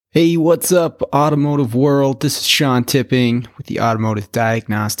Hey, what's up, automotive world? This is Sean Tipping with the Automotive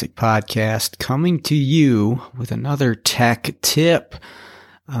Diagnostic Podcast, coming to you with another tech tip.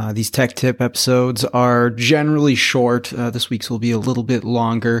 These tech tip episodes are generally short. This week's will be a little bit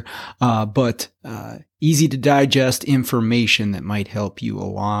longer, but easy to digest information that might help you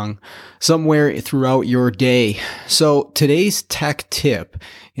along somewhere throughout your day. So today's tech tip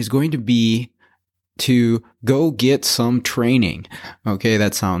is going to be to go get some training. Okay,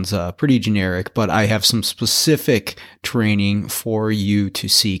 that sounds pretty generic, but I have some specific training for you to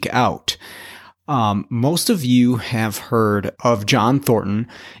seek out. Most of you have heard of John Thornton.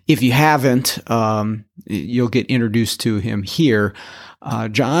 If you haven't, you'll get introduced to him here.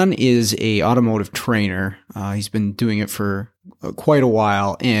 John is a automotive trainer. He's been doing it for quite a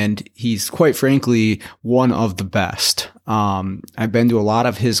while, and he's quite frankly one of the best. I've been to a lot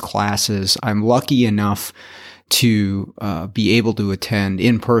of his classes. I'm lucky enough to be able to attend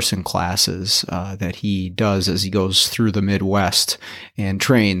in-person classes that he does as he goes through the Midwest and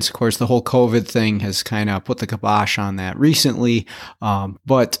trains. Of course, the whole COVID thing has kind of put the kibosh on that recently,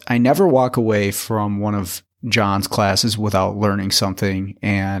 but I never walk away from one of John's classes without learning something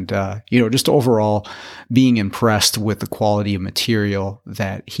and, just overall being impressed with the quality of material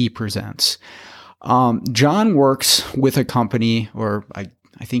that he presents. John works with a company, or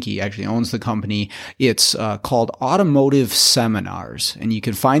I think he actually owns the company. It's called Automotive Seminars, and you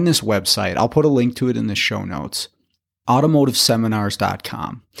can find this website. I'll put a link to it in the show notes,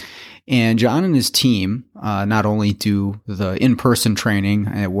 automotiveseminars.com. And John and his team not only do the in-person training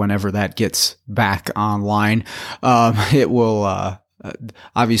whenever that gets back online, it will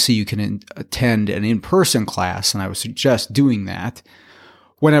obviously you can attend an in-person class, and I would suggest doing that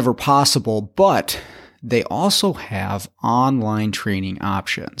whenever possible, but they also have online training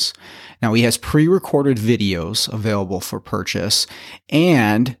options. Now, he has pre-recorded videos available for purchase,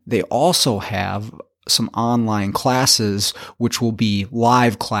 and they also have some online classes, which will be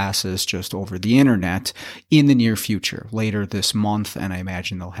live classes just over the internet in the near future, later this month, and I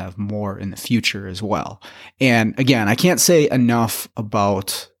imagine they'll have more in the future as well. And again, I can't say enough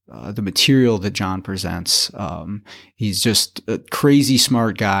about the material that John presents. He's just a crazy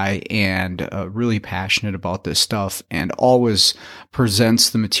smart guy and really passionate about this stuff, and always presents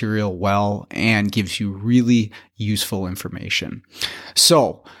the material well and gives you really useful information.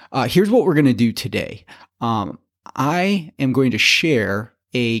 So here's what we're going to do today. I am going to share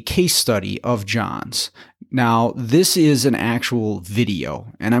a case study of John's. Now, this is an actual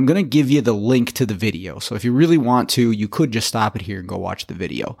video, and I'm going to give you the link to the video. So if you really want to, you could just stop it here and go watch the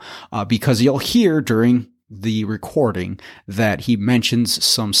video, because you'll hear during the recording that he mentions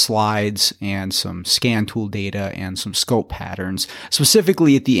some slides and some scan tool data and some scope patterns.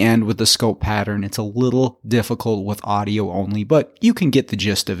 Specifically at the end with the scope pattern, it's a little difficult with audio only, but you can get the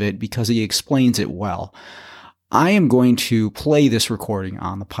gist of it because he explains it well. I am going to play this recording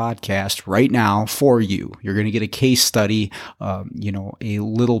on the podcast right now for you. You're going to get a case study, a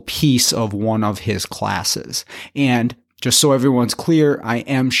little piece of one of his classes. And just so everyone's clear, I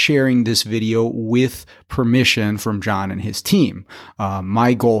am sharing this video with permission from John and his team.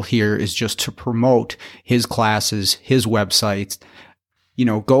 My goal here is just to promote his classes, his websites.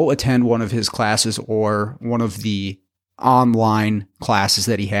 Go attend one of his classes or one of the online classes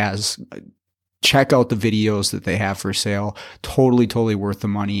that he has. Check out the videos that they have for sale. Totally worth the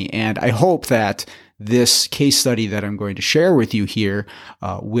money. And I hope that this case study that I'm going to share with you here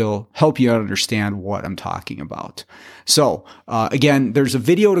will help you understand what I'm talking about. So again, there's a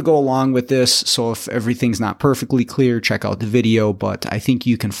video to go along with this. So if everything's not perfectly clear, check out the video, but I think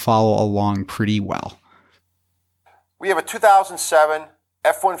you can follow along pretty well. We have a 2007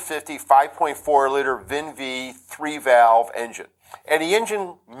 F-150 5.4 liter VIN-V 3-valve engine. And the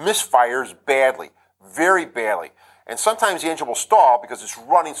engine misfires badly, very badly. And sometimes the engine will stall because it's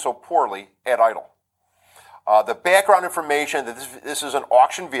running so poorly at idle. The background information, that this is an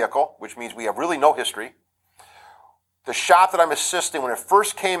auction vehicle, which means we have really no history. The shop that I'm assisting, when it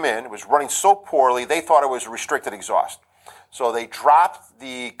first came in, it was running so poorly, they thought it was restricted exhaust. So they dropped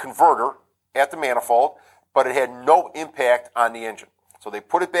the converter at the manifold, but it had no impact on the engine. So they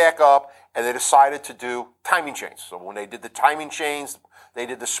put it back up, and they decided to do timing chains. So when they did the timing chains, they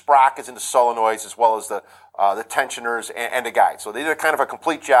did the sprockets and the solenoids, as well as the tensioners and the guides. So they did kind of a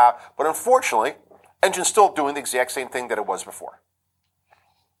complete job, but unfortunately, engine's still doing the exact same thing that it was before.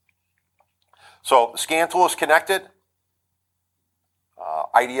 So the scan tool is connected.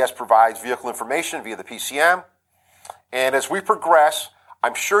 IDS provides vehicle information via the PCM. And as we progress,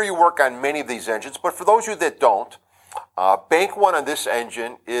 I'm sure you work on many of these engines, but for those of you that don't, bank 1 on this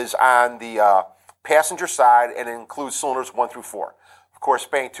engine is on the passenger side, and it includes cylinders 1 through 4. Of course,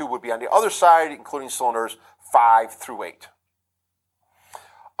 bank 2 would be on the other side, including cylinders 5 through 8.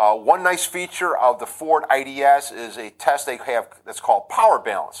 One nice feature of the Ford IDS is a test they have that's called power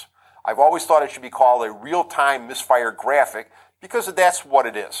balance. I've always thought it should be called a real-time misfire graphic because that's what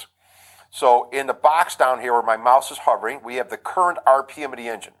it is. So in the box down here where my mouse is hovering, we have the current RPM of the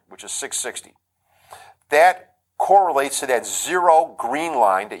engine, which is 660. That correlates to that 0 green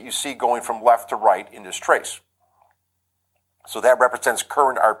line that you see going from left to right in this trace. So that represents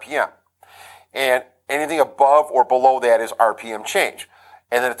current RPM. And anything above or below that is RPM change.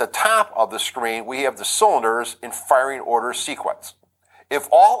 And then at the top of the screen, we have the cylinders in firing order sequence. If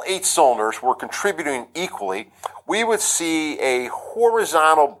all 8 cylinders were contributing equally, we would see a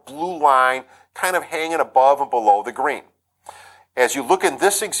horizontal blue line kind of hanging above and below the green. As you look in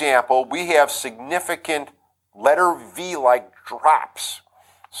this example, we have significant letter V-like drops.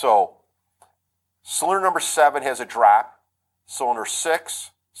 So cylinder number 7 has a drop, cylinder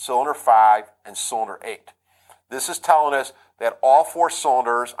 6, cylinder 5, and cylinder 8. This is telling us that all 4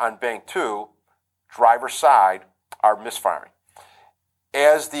 cylinders on bank 2, driver's side, are misfiring.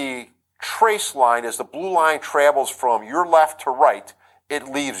 As the trace line, as the blue line travels from your left to right, it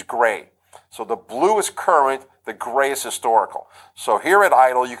leaves gray. So the blue is current, the gray is historical. So here at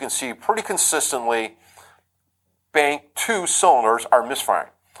idle, you can see pretty consistently bank 2 cylinders are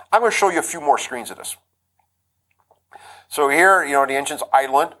misfiring. I'm going to show you a few more screens of this. So here, the engine's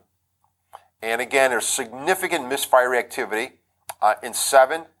idling. And again, there's significant misfire activity in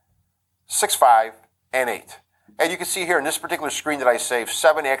 7, 6, 5, and 8. And you can see here in this particular screen that I saved,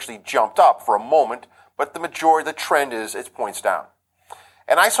 7 actually jumped up for a moment, but the majority of the trend is it points down.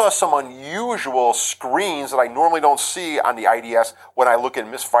 And I saw some unusual screens that I normally don't see on the IDS when I look at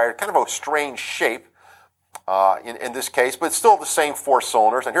misfire, kind of a strange shape in this case, but it's still the same 4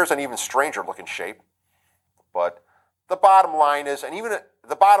 cylinders. And here's an even stranger looking shape. But the bottom line is,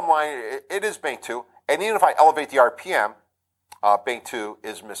 it is bank 2, and even if I elevate the RPM, bank 2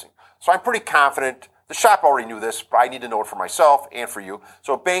 is missing. So I'm pretty confident. The shop already knew this, but I need to know it for myself and for you.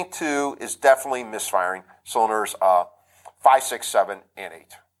 So bank 2 is definitely misfiring cylinders 5, 6, 7, and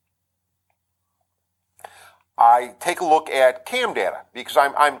 8. I take a look at cam data because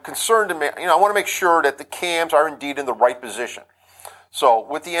I'm concerned. I want to make sure that the cams are indeed in the right position. So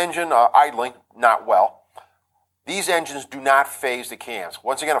with the engine idling not well, these engines do not phase the cams.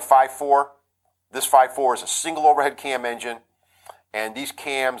 Once again, a 5.4. This 5.4 is a single overhead cam engine, and these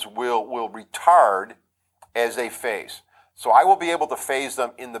cams will retard as they phase. So I will be able to phase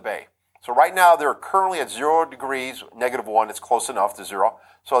them in the bay. So right now they're currently at 0 degrees, -1. It's close enough to 0.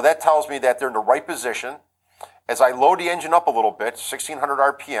 So that tells me that they're in the right position. As I load the engine up a little bit, 1600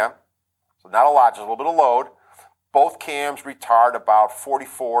 RPM, so not a lot, just a little bit of load, both cams retard about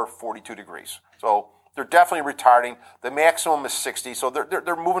 44, 42 degrees. So they're definitely retarding. The maximum is 60, so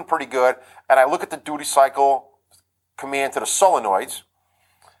they're moving pretty good. And I look at the duty cycle command to the solenoids,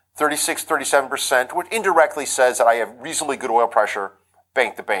 36, 37%, which indirectly says that I have reasonably good oil pressure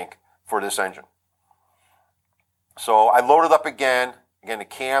bank to bank for this engine. So I load it up again. Again, the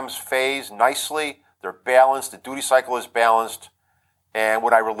cams phase nicely. They're balanced. The duty cycle is balanced. And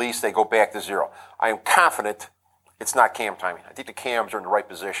when I release, they go back to 0. I am confident it's not cam timing. I think the cams are in the right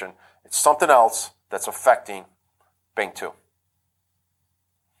position. It's something else that's affecting bank 2.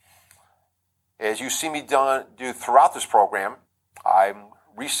 As you see me do throughout this program, I'm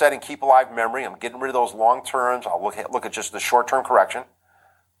resetting keep alive memory. I'm getting rid of those long terms. I'll look at just the short-term correction.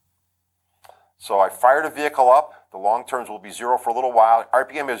 So I fire the vehicle up. The long terms will be 0 for a little while.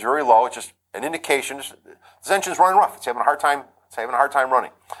 RPM is very low. It's just an indication. This engine's running rough. It's having a hard time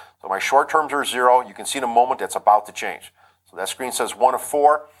running. So my short terms are 0. You can see in a moment that's about to change. So that screen says 1 of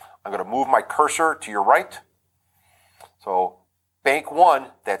 4. I'm going to move my cursor to your right. So bank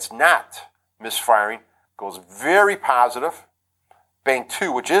 1, that's not misfiring, goes very positive. Bank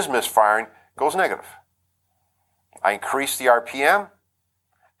 2, which is misfiring, goes negative. I increase the RPM,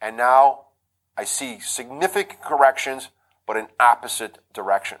 and now I see significant corrections, but in opposite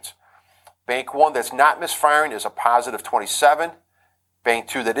directions. Bank 1 that's not misfiring is a positive 27. Bank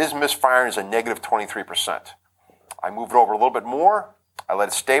 2 that is misfiring is a negative 23%. I move it over a little bit more. I let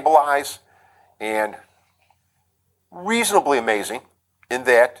it stabilize, and reasonably amazing in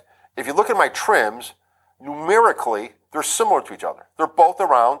that if you look at my trims, numerically, they're similar to each other. They're both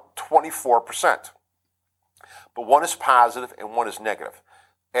around 24%. But one is positive and one is negative.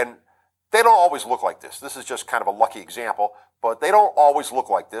 And they don't always look like this. This is just kind of a lucky example, but they don't always look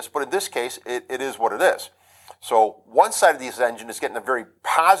like this. But in this case, it is what it is. So one side of this engine is getting a very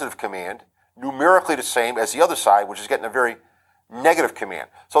positive command, numerically the same as the other side, which is getting a very negative command.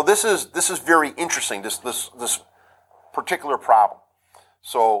 So this is very interesting, this particular problem.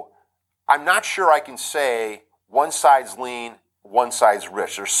 So I'm not sure I can say one side's lean, one side's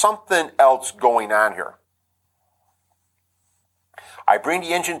rich. There's something else going on here. I bring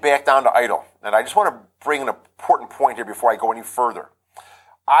the engine back down to idle, and I just want to bring an important point here before I go any further.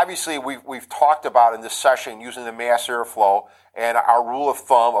 Obviously, we've talked about in this session using the mass airflow and our rule of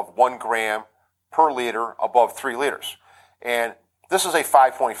thumb of 1 gram per liter above 3 liters. And this is a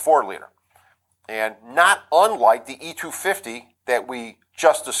 5.4 liter. And not unlike the E250 that we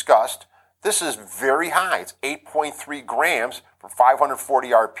just discussed, this is very high. It's 8.3 grams for 540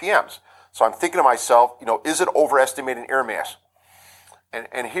 RPMs. So I'm thinking to myself, is it overestimating air mass?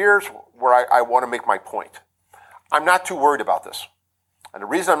 And here's where I want to make my point. I'm not too worried about this. And the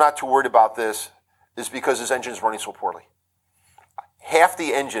reason I'm not too worried about this is because this engine is running so poorly. Half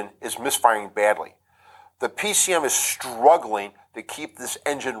the engine is misfiring badly. The PCM is struggling to keep this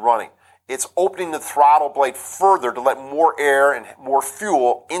engine running. It's opening the throttle blade further to let more air and more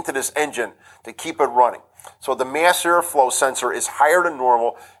fuel into this engine to keep it running. So the mass airflow sensor is higher than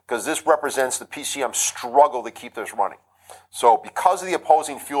normal because this represents the PCM struggle to keep this running. So because of the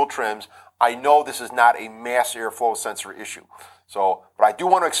opposing fuel trims, I know this is not a mass airflow sensor issue. But I do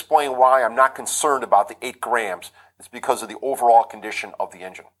want to explain why I'm not concerned about the 8 grams. It's because of the overall condition of the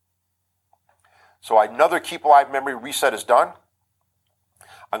engine. So another Keep Alive memory reset is done.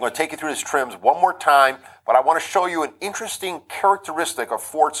 I'm going to take you through these trims one more time, but I want to show you an interesting characteristic of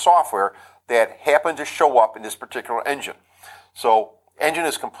Ford software that happened to show up in this particular engine. So engine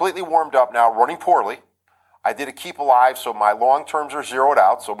is completely warmed up now, running poorly. I did a Keep Alive, so my long terms are zeroed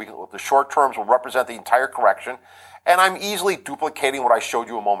out, so the short terms will represent the entire correction, and I'm easily duplicating what I showed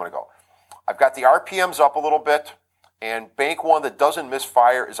you a moment ago. I've got the RPMs up a little bit, and bank 1 that doesn't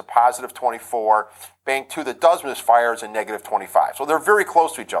misfire is a positive 24. Bank 2 that does misfire is a negative 25. So they're very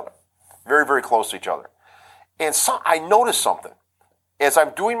close to each other. Very, very close to each other. And so I noticed something. As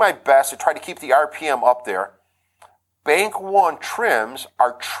I'm doing my best to try to keep the RPM up there, bank 1 trims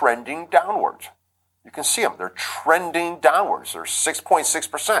are trending downwards. You can see them. They're trending downwards. They're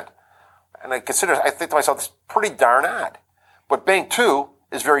 6.6%. And I think to myself, this is pretty darn odd. But bank 2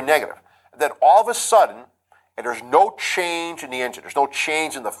 is very negative. And then all of a sudden, and there's no change in the engine. There's no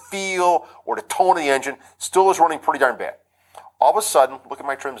change in the feel or the tone of the engine. Still is running pretty darn bad. All of a sudden, look at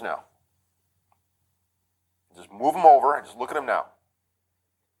my trims now. Just move them over and just look at them now.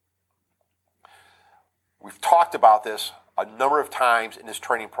 We've talked about this a number of times in this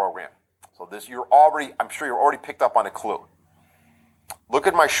training program. So I'm sure you're already picked up on a clue. Look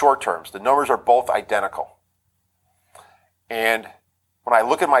at my short terms. The numbers are both identical. And when I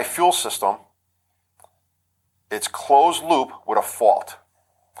look at my fuel system, it's closed loop with a fault.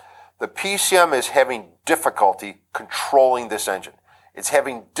 The PCM is having difficulty controlling this engine. It's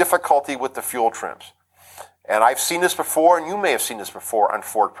having difficulty with the fuel trims. And I've seen this before, and you may have seen this before on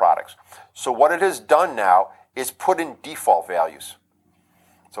Ford products. So what it has done now is put in default values.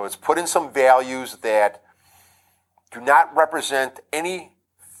 So it's put in some values that do not represent any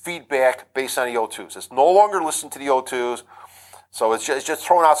feedback based on the O2s. It's no longer listening to the O2s, so it's just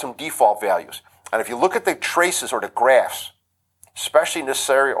throwing out some default values. And if you look at the traces or the graphs, especially in this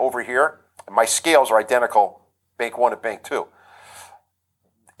area over here, and my scales are identical, bank 1 and bank 2.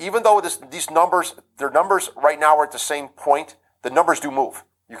 Even though these numbers, their numbers right now are at the same point, the numbers do move.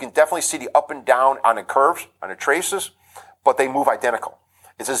 You can definitely see the up and down on the curves, on the traces, but they move identical.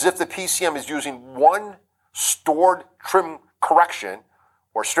 It's as if the PCM is using one stored trim correction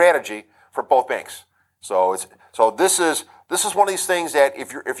or strategy for both banks. So this is one of these things that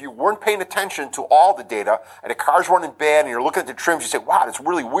if you weren't paying attention to all the data and the car's running bad and you're looking at the trims, you say, wow, that's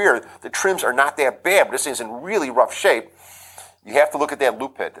really weird. The trims are not that bad, but this thing's in really rough shape. You have to look at that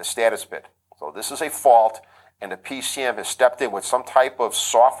loop pit, the status pit. So this is a fault, and the PCM has stepped in with some type of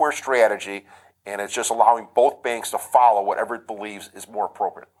software strategy, and it's just allowing both banks to follow whatever it believes is more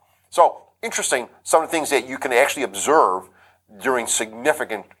appropriate. So interesting, some of the things that you can actually observe during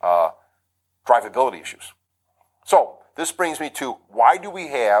significant drivability issues. So this brings me to, why do we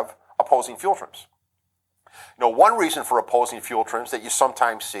have opposing fuel trims? One reason for opposing fuel trims that you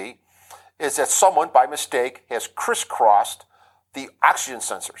sometimes see is that someone, by mistake, has crisscrossed the oxygen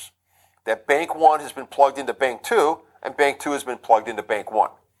sensors. That bank 1 has been plugged into bank 2, and bank 2 has been plugged into bank 1.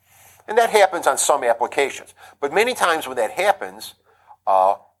 And that happens on some applications. But many times when that happens,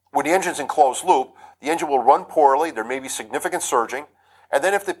 when the engine's in closed loop, the engine will run poorly, there may be significant surging, and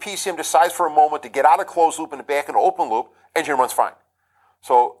then if the PCM decides for a moment to get out of closed loop and back into open loop, engine runs fine.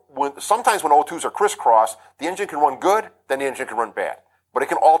 So sometimes when O2s are crisscrossed, the engine can run good, then the engine can run bad. But it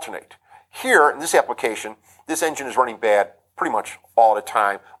can alternate. Here, in this application, this engine is running bad pretty much all the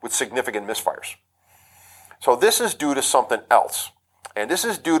time with significant misfires. So this is due to something else. And this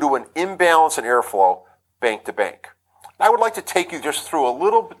is due to an imbalance in airflow bank to bank. I would like to take you just through a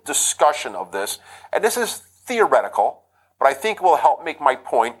little discussion of this, and this is theoretical, but I think it will help make my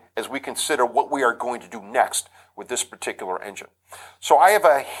point as we consider what we are going to do next with this particular engine. So I have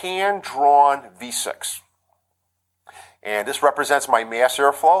a hand-drawn V6, and this represents my mass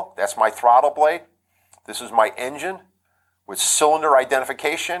airflow. That's my throttle blade. This is my engine with cylinder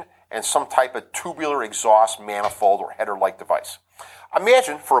identification and some type of tubular exhaust manifold or header-like device.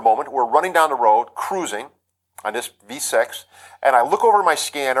 Imagine for a moment we're running down the road, cruising on this V6, and I look over to my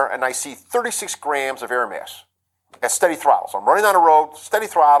scanner and I see 36 grams of air mass at steady throttle. So I'm running down the road, steady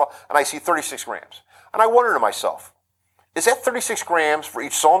throttle, and I see 36 grams. And I wonder to myself, is that 36 grams for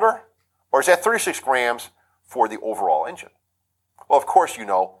each cylinder, or is that 36 grams for the overall engine? Well, of course you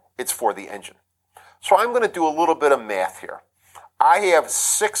know it's for the engine. So I'm going to do a little bit of math here. I have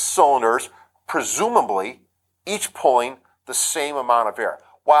 6 cylinders, presumably each pulling the same amount of air.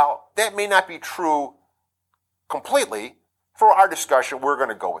 While that may not be true completely, for our discussion, we're going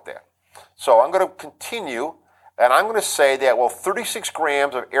to go with that. So I'm going to continue, and I'm going to say that, well, 36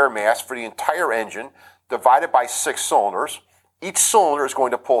 grams of air mass for the entire engine divided by 6 cylinders. Each cylinder is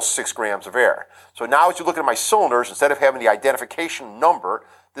going to pull 6 grams of air. So now as you look at my cylinders, instead of having the identification number,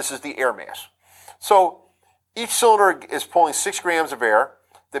 this is the air mass. So each cylinder is pulling 6 grams of air.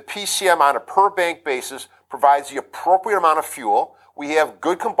 The PCM on a per bank basis provides the appropriate amount of fuel. We have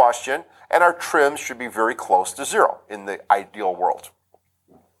good combustion, and our trims should be very close to zero in the ideal world.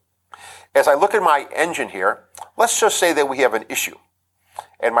 As I look at my engine here, let's just say that we have an issue.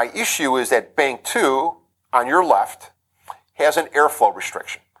 And my issue is that bank 2 on your left has an airflow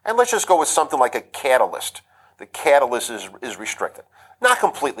restriction. And let's just go with something like a catalyst. The catalyst is restricted. Not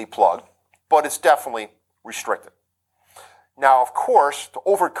completely plugged, but it's definitely restricted. Now, of course, to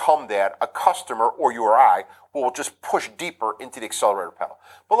overcome that, a customer or you or I will just push deeper into the accelerator pedal.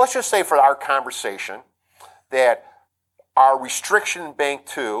 But let's just say for our conversation that our restriction in bank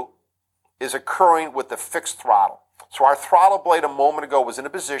 2 is occurring with the fixed throttle. So our throttle blade a moment ago was in a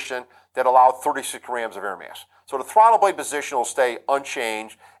position that allowed 36 grams of air mass. So the throttle blade position will stay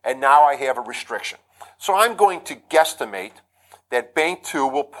unchanged, and now I have a restriction. So I'm going to guesstimate that bank 2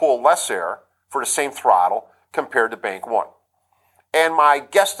 will pull less air for the same throttle compared to bank 1. And my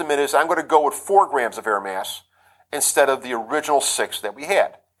guesstimate is I'm going to go with 4 grams of air mass instead of the original 6 that we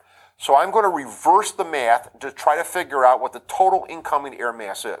had. So I'm going to reverse the math to try to figure out what the total incoming air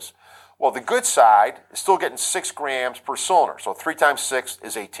mass is. Well, the good side is still getting 6 grams per cylinder, so 3 times 6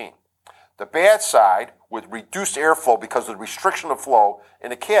 is 18. The bad side, with reduced airflow because of the restriction of flow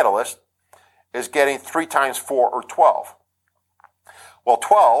in the catalyst, is getting 3 times 4, or 12. Well,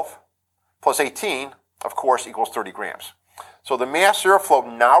 12 plus 18, of course, equals 30 grams. So the mass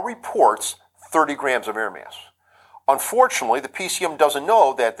airflow now reports 30 grams of air mass. Unfortunately, the PCM doesn't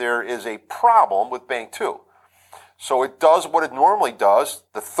know that there is a problem with bank 2. So it does what it normally does,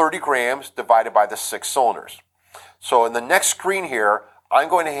 the 30 grams divided by the 6 cylinders. So in the next screen here, I'm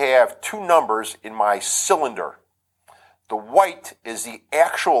going to have 2 numbers in my cylinder. The white is the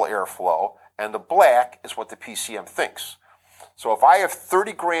actual airflow, and the black is what the PCM thinks. So if I have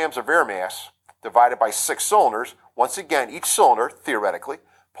 30 grams of air mass divided by 6 cylinders, once again, each cylinder, theoretically,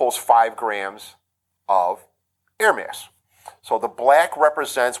 pulls 5 grams of air mass. So the black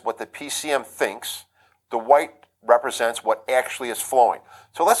represents what the PCM thinks. The white represents what actually is flowing.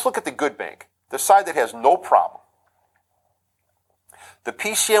 So let's look at the good bank, the side that has no problem. The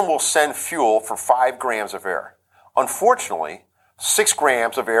PCM will send fuel for 5 grams of air. Unfortunately, 6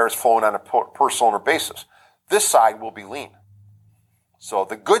 grams of air is flowing on a per cylinder basis. This side will be lean. So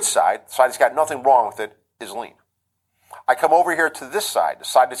the good side, the side that's got nothing wrong with it, is lean. I come over here to this side, the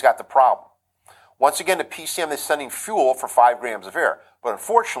side that's got the problem. Once again, the PCM is sending fuel for 5 grams of air. But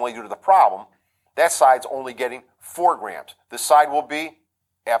unfortunately, due to the problem, that side's only getting 4 grams. This side will be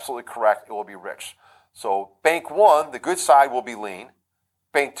absolutely correct. It will be rich. So bank 1, the good side, will be lean.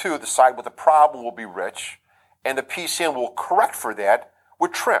 Bank 2, the side with the problem, will be rich. And the PCM will correct for that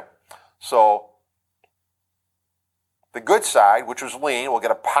with trim. So the good side, which was lean, will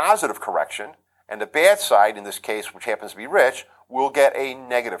get a positive correction. And the bad side, in this case, which happens to be rich, will get a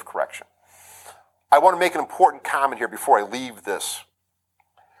negative correction. I want to make an important comment here before I leave this.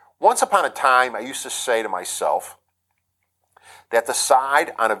 Once upon a time, I used to say to myself that the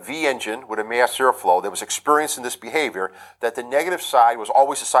side on a V engine with a mass airflow that was experiencing this behavior, that the negative side was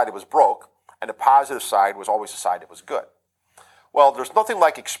always the side that was broke, and the positive side was always the side that was good. Well, there's nothing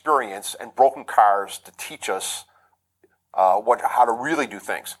like experience and broken cars to teach us how to really do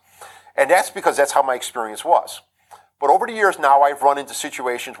things. And that's because that's how my experience was. But over the years now, I've run into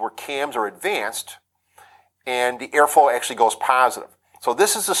situations where cams are advanced and the airflow actually goes positive. So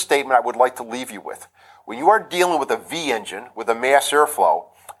this is a statement I would like to leave you with. When you are dealing with a V engine, with a mass airflow,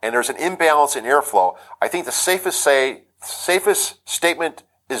 and there's an imbalance in airflow, I think the safest statement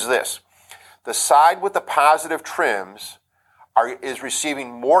is this. The side with the positive trims is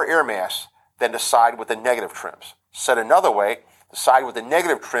receiving more air mass than the side with the negative trims. Said another way, the side with the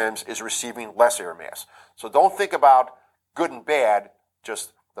negative trims is receiving less air mass. So don't think about good and bad,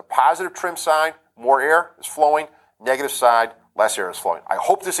 just the positive trim side, more air is flowing, negative side, less air is flowing. I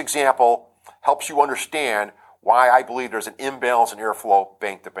hope this example helps you understand why I believe there's an imbalance in airflow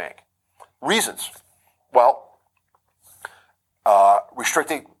bank to bank. Reasons. Well,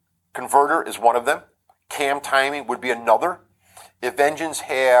 restricted converter is one of them. Cam timing would be another. If engines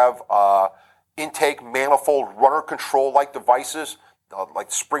have intake manifold runner control like devices,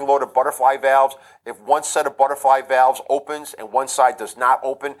 like spring-loaded butterfly valves, if one set of butterfly valves opens and one side does not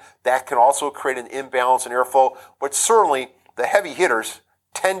open, that can also create an imbalance in airflow. But certainly, the heavy hitters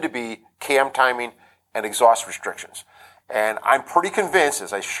tend to be cam timing and exhaust restrictions. And I'm pretty convinced,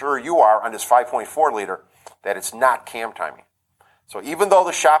 as I'm sure you are on this 5.4 liter, that it's not cam timing. So even though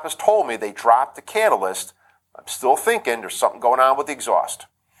the shop has told me they dropped the catalyst, I'm still thinking there's something going on with the exhaust.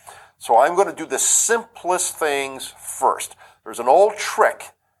 So I'm going to do the simplest things first. There's an old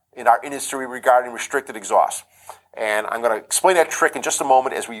trick in our industry regarding restricted exhaust. And I'm going to explain that trick in just a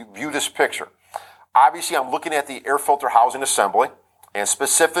moment as we view this picture. Obviously, I'm looking at the air filter housing assembly, and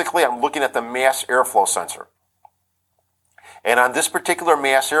specifically, I'm looking at the mass airflow sensor. And on this particular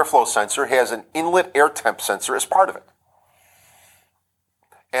mass airflow sensor has an inlet air temp sensor as part of it.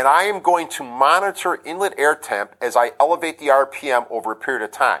 And I am going to monitor inlet air temp as I elevate the RPM over a period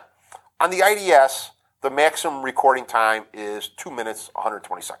of time. On the IDS, the maximum recording time is 2 minutes,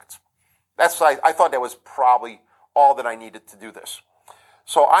 120 seconds. I thought that was probably all that I needed to do this.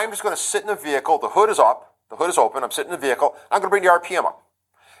 So I'm just going to sit in the vehicle. The hood is up. The hood is open. I'm sitting in the vehicle. I'm going to bring the RPM up.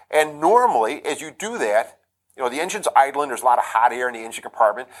 And normally, as you do that, the engine's idling. There's a lot of hot air in the engine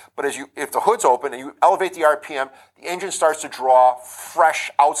compartment. But if the hood's open and you elevate the RPM, the engine starts to draw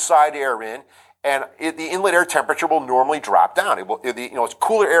fresh outside air in, and the inlet air temperature will normally drop down. It's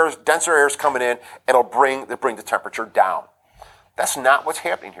cooler air, denser air is coming in, and it'll bring the temperature down. That's not what's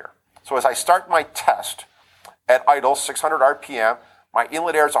happening here. So as I start my test at idle, 600 RPM, my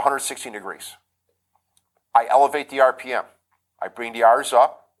inlet air is 116 degrees. I elevate the RPM. I bring the R's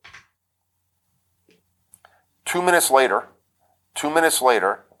up. 2 minutes later,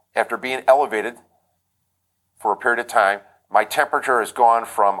 after being elevated for a period of time, my temperature has gone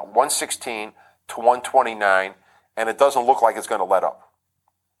from 116 to 129, and it doesn't look like it's going to let up.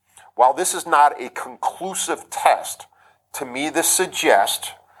 While this is not a conclusive test, to me this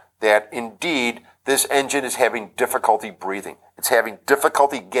suggests that indeed this engine is having difficulty breathing. It's having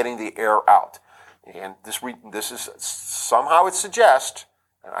difficulty getting the air out. And this is somehow it suggests,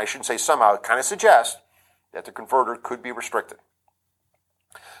 and I shouldn't say somehow, it kind of suggests that the converter could be restricted.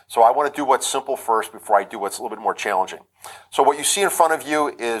 So I want to do what's simple first before I do what's a little bit more challenging. So what you see in front of you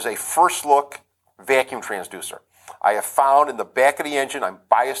is a first look vacuum transducer. I have found in the back of the engine, I'm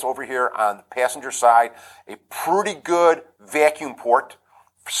biased over here on the passenger side, a pretty good vacuum port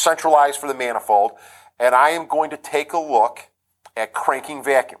centralized for the manifold, and I am going to take a look at cranking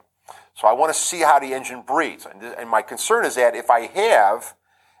vacuum. So I want to see how the engine breathes. And my concern is that if I have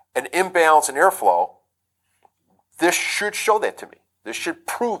an imbalance in airflow, this should show that to me. This should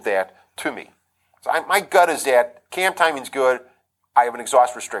prove that to me. So my gut is that cam timing's good. I have an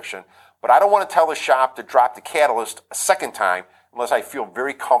exhaust restriction. But I don't want to tell the shop to drop the catalyst a second time unless I feel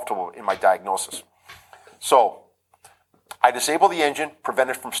very comfortable in my diagnosis. So I disable the engine, prevent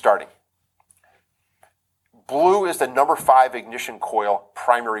it from starting. Blue is the number 5 ignition coil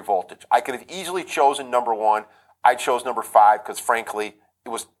primary voltage. I could have easily chosen number 1. I chose number 5 because, frankly, it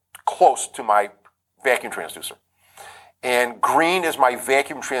was close to my vacuum transducer. And green is my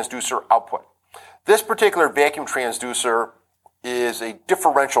vacuum transducer output. This particular vacuum transducer is a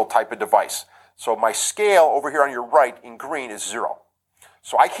differential type of device. So my scale over here on your right in green is 0.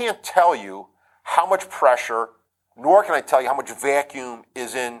 So I can't tell you how much pressure, nor can I tell you how much vacuum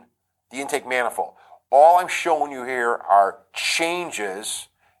is in the intake manifold. All I'm showing you here are changes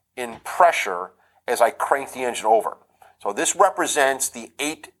in pressure as I crank the engine over. So this represents the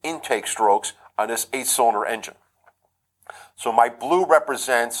 8 intake strokes on this 8-cylinder engine. So my blue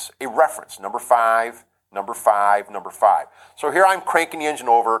represents a reference, number 5, number 5, number 5. So here I'm cranking the engine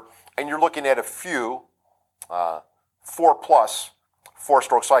over, and you're looking at a few 4+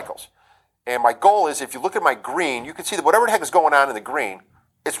 4-stroke cycles. And my goal is, if you look at my green, you can see that whatever the heck is going on in the green,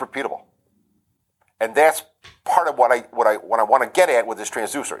 it's repeatable. And that's part of what I want to get at with this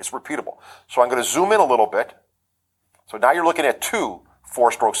transducer. It's repeatable. So I'm going to zoom in a little bit. So now you're looking at 2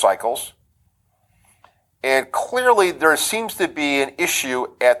 4-stroke cycles. And clearly there seems to be an issue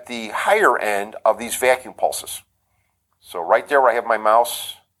at the higher end of these vacuum pulses. So right there where I have my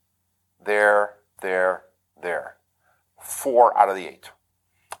mouse, there. 4 out of the 8.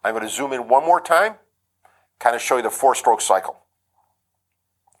 I'm going to zoom in one more time, kind of show you the 4-stroke cycle.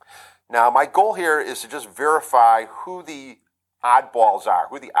 Now my goal here is to just verify who the oddballs are,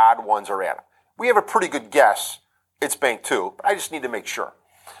 who the odd ones are at. We have a pretty good guess it's bank 2, but I just need to make sure.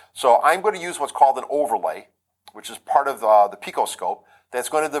 So I'm going to use what's called an overlay, which is part of the picoscope, that's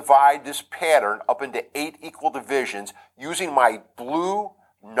going to divide this pattern up into 8 equal divisions using my blue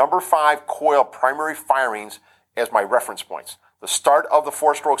number 5 coil primary firings as my reference points. The start of the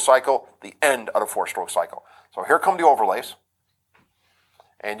 4-stroke cycle, the end of the 4-stroke cycle. So here come the overlays.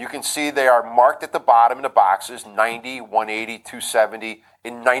 And you can see they are marked at the bottom in the boxes, 90, 180, 270,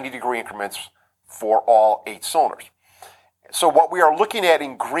 in 90-degree increments for all 8 cylinders. So what we are looking at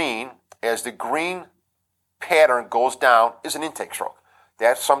in green, as the green pattern goes down, is an intake stroke.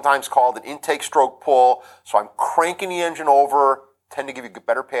 That's sometimes called an intake stroke pull. So I'm cranking the engine over, tend to give you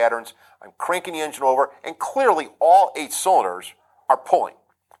better patterns. I'm cranking the engine over, and clearly all 8 cylinders are pulling.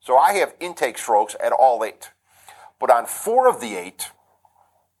 So I have intake strokes at all 8. But on 4 of the 8,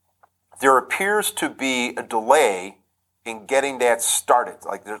 there appears to be a delay in getting that started.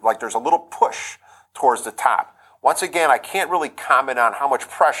 Like there's a little push towards the top. Once again, I can't really comment on how much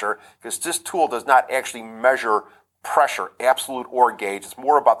pressure, because this tool does not actually measure pressure, absolute or gauge. It's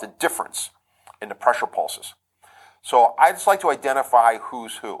more about the difference in the pressure pulses. So I just like to identify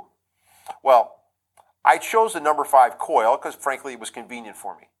who's who. Well, I chose the number 5 coil because frankly it was convenient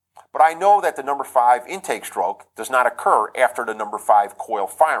for me. But I know that the number 5 intake stroke does not occur after the number 5 coil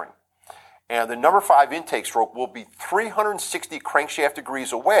firing. And the number 5 intake stroke will be 360 crankshaft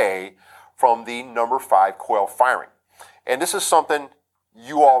degrees away from the number 5 coil firing. And this is something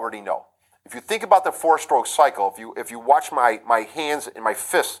you already know. If you think about the 4-stroke cycle, if you watch my hands and my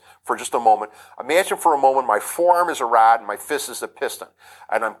fists for just a moment, imagine for a moment my forearm is a rod and my fist is a piston.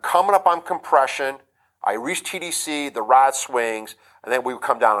 And I'm coming up on compression, I reach TDC, the rod swings, and then we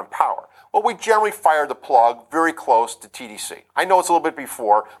come down on power. Well, we generally fire the plug very close to TDC. I know it's a little bit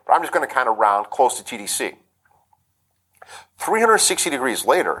before, but I'm just going to kind of round close to TDC. 360 degrees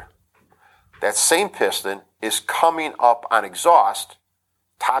later, that same piston is coming up on exhaust,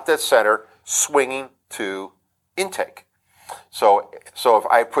 top dead center, swinging to intake. So if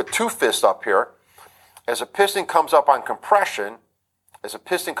I put 2 fists up here, as a piston comes up on compression,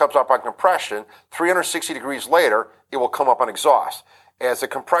 360 degrees later, it will come up on exhaust. As the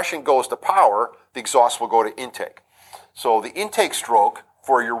compression goes to power, the exhaust will go to intake. So the intake stroke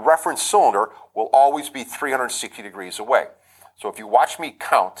for your reference cylinder will always be 360 degrees away. So if you watch me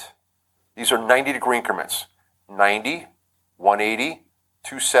count, these are 90-degree increments. 90, 180,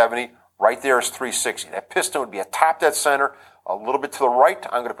 270, right there is 360. That piston would be a top dead center, a little bit to the right.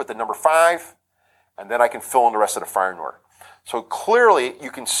 I'm going to put the number 5, and then I can fill in the rest of the firing order. So clearly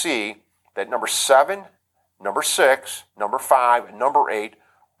you can see that number 7, number 6, number 5, and number 8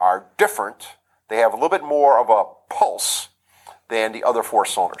 are different. They have a little bit more of a pulse than the other 4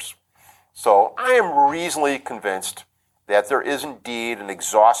 cylinders. So I am reasonably convinced that there is indeed an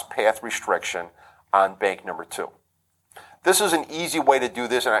exhaust path restriction on bank number 2. This is an easy way to do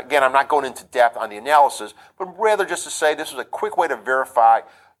this, and again, I'm not going into depth on the analysis, but rather just to say this is a quick way to verify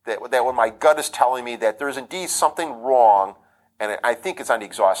that when my gut is telling me that there is indeed something wrong, and I think it's on the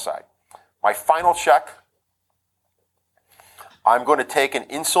exhaust side. My final check, I'm going to take an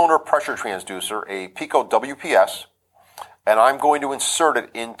in-cylinder pressure transducer, a Pico WPS, and I'm going to insert it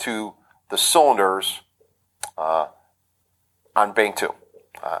into the cylinders on bank 2,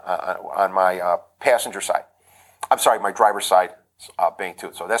 on my passenger side. I'm sorry, my driver's side, bank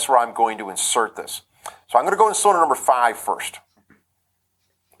 2. So that's where I'm going to insert this. So I'm going to go in cylinder number 5 first.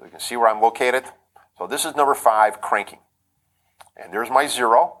 So you can see where I'm located. So this is number 5 cranking. And there's my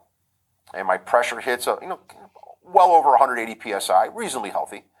 0. And my pressure hits well over 180 psi, reasonably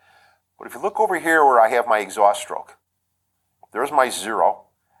healthy. But if you look over here where I have my exhaust stroke, there's my 0.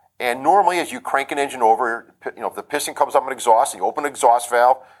 And normally as you crank an engine over, if the piston comes up on exhaust, and you open the exhaust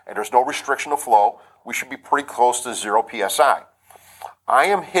valve, and there's no restriction of flow, we should be pretty close to 0 psi. I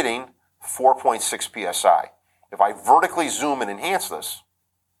am hitting 4.6 psi. If I vertically zoom and enhance this,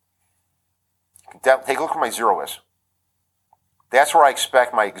 take a look where my 0 is. That's where I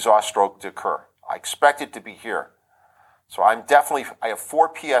expect my exhaust stroke to occur. I expect it to be here. So I have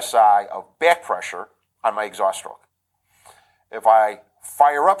 4 psi of back pressure on my exhaust stroke. If I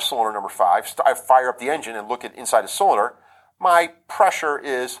fire up cylinder number 5, I fire up the engine and look at inside the cylinder, my pressure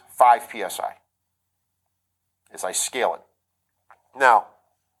is 5 psi as I scale it. Now,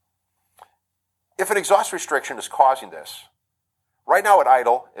 if an exhaust restriction is causing this, right now at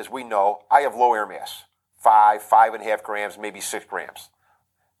idle, as we know, I have low air mass, 5.5 grams, maybe 6 grams.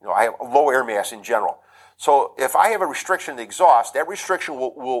 I have low air mass in general. So if I have a restriction in the exhaust, that restriction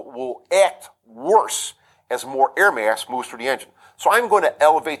will act worse as more air mass moves through the engine. So I'm going to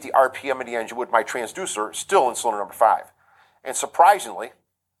elevate the RPM of the engine with my transducer still in cylinder number 5. And surprisingly,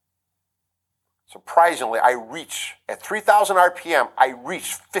 I reach, at 3,000 RPM, I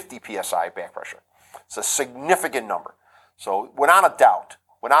reach 50 PSI back pressure. It's a significant number. So without a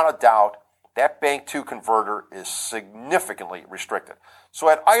doubt, that bank 2 converter is significantly restricted. So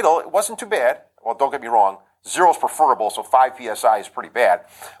at idle, it wasn't too bad. Well, don't get me wrong, 0 is preferable, so 5 PSI is pretty bad,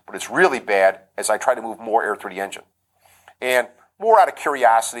 but it's really bad as I try to move more air through the engine. And more out of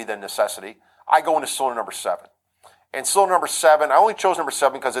curiosity than necessity, I go into cylinder number 7. And cylinder number 7, I only chose number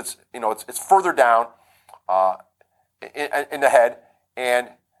 7 because it's further down in the head, and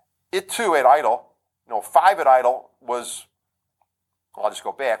it too at idle, 5 at idle was, well, I'll just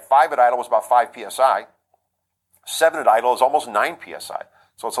go back. 5 at idle was about 5 PSI. 7 at idle is almost 9 PSI.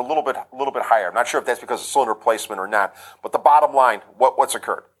 So it's a little bit higher. I'm not sure if that's because of cylinder placement or not, but the bottom line, what's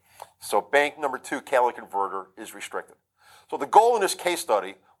occurred? So bank number 2 catalytic converter is restricted. So the goal in this case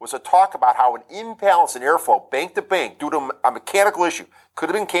study was to talk about how an imbalance in airflow bank to bank due to a mechanical issue, could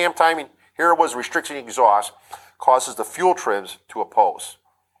have been cam timing, here it was restriction exhaust, causes the fuel trims to oppose.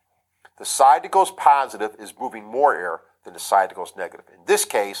 The side that goes positive is moving more air than the side that goes negative. In this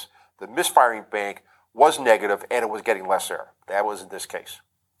case, the misfiring bank was negative and it was getting less air. That was in this case.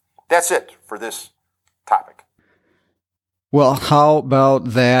 That's it for this topic. Well, how about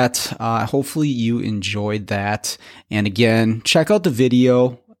that? Hopefully you enjoyed that. And again, check out the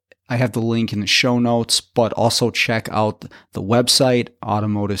video. I have the link in the show notes, but also check out the website,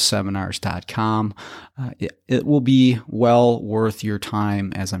 automotiveseminars.com. It will be well worth your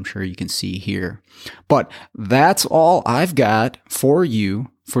time, as I'm sure you can see here. But that's all I've got for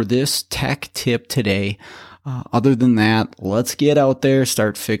you for this tech tip today. Other than that, let's get out there,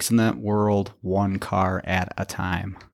 start fixing that world one car at a time.